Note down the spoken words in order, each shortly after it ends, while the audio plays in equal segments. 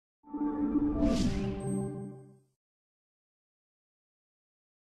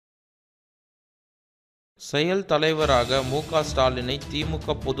செயல் தலைவராக மு.க. ஸ்டாலினை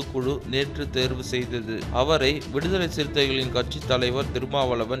திமுக பொதுக்குழு நேற்று தேர்வு செய்தது. அவரை விடுதலை சிறுத்தைகளின் கட்சித் தலைவர்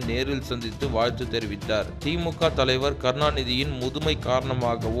திருமாவளவன் நேரில் சந்தித்து வாழ்த்து தெரிவித்தார். திமுக தலைவர் கருணாநிதியின் முதுமை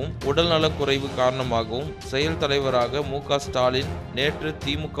காரணமாகவும் உடல்நலக்குறைவு காரணமாகவும் செயல் தலைவராக மு.க. ஸ்டாலின் நேற்று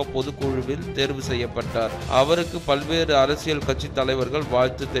திமுக பொதுக்குழுவில் தேர்வு செய்யப்பட்டார். அவருக்கு பல்வேறு அரசியல் கட்சி தலைவர்கள்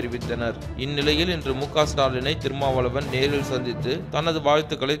வாழ்த்து தெரிவித்தனர். இந்நிலையில் இன்று மு.க. ஸ்டாலினை திருமாவளவன் நேரில் சந்தித்து தனது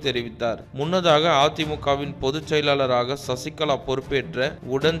வாழ்த்துக்களை தெரிவித்தார். முன்னதாக அதிமுக பொதுச் செயலாளராக சசிகலா பொறுப்பேற்ற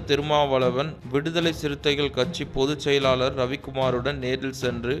உடன் திருமாவளவன் விடுதலை சிறுத்தைகள் கட்சி பொதுச் செயலாளர் ரவிக்குமாருடன் நேரில்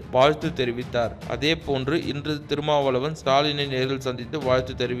சென்று வாழ்த்து தெரிவித்தார். அதேபோன்று இன்று திருமாவளவன் ஸ்டாலினை நேரில் சந்தித்து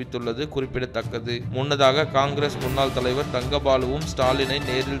வாழ்த்து தெரிவித்துள்ளது குறிப்பிடத்தக்கது. முன்னதாக காங்கிரஸ் முன்னாள் தலைவர் தங்கபாலுவும் ஸ்டாலினை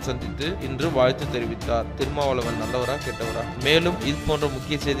நேரில் சந்தித்து இன்று வாழ்த்து தெரிவித்தார். திருமாவளவன் நல்லவரா கெட்டவரா? மேலும் இது போன்ற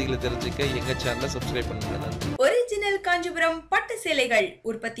முக்கிய செய்திகளை தெரிஞ்சுக்க எங்க சேனலை சப்ஸ்கிரைப் பண்ணுங்க. ஒரிஜினல் காஞ்சிபுரம் பட்டு சேலைகள்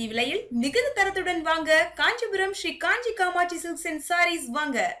உற்பத்தி விலையில் மிகுந்த தரத்துடன் வாங்க காஞ்சிபுரம் ஸ்ரீ காஞ்சி காமாட்சி சில்க்ஸ் அண்ட் சாரீஸ்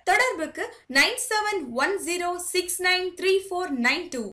வாங்க. தொடர்புக்கு 9710693492.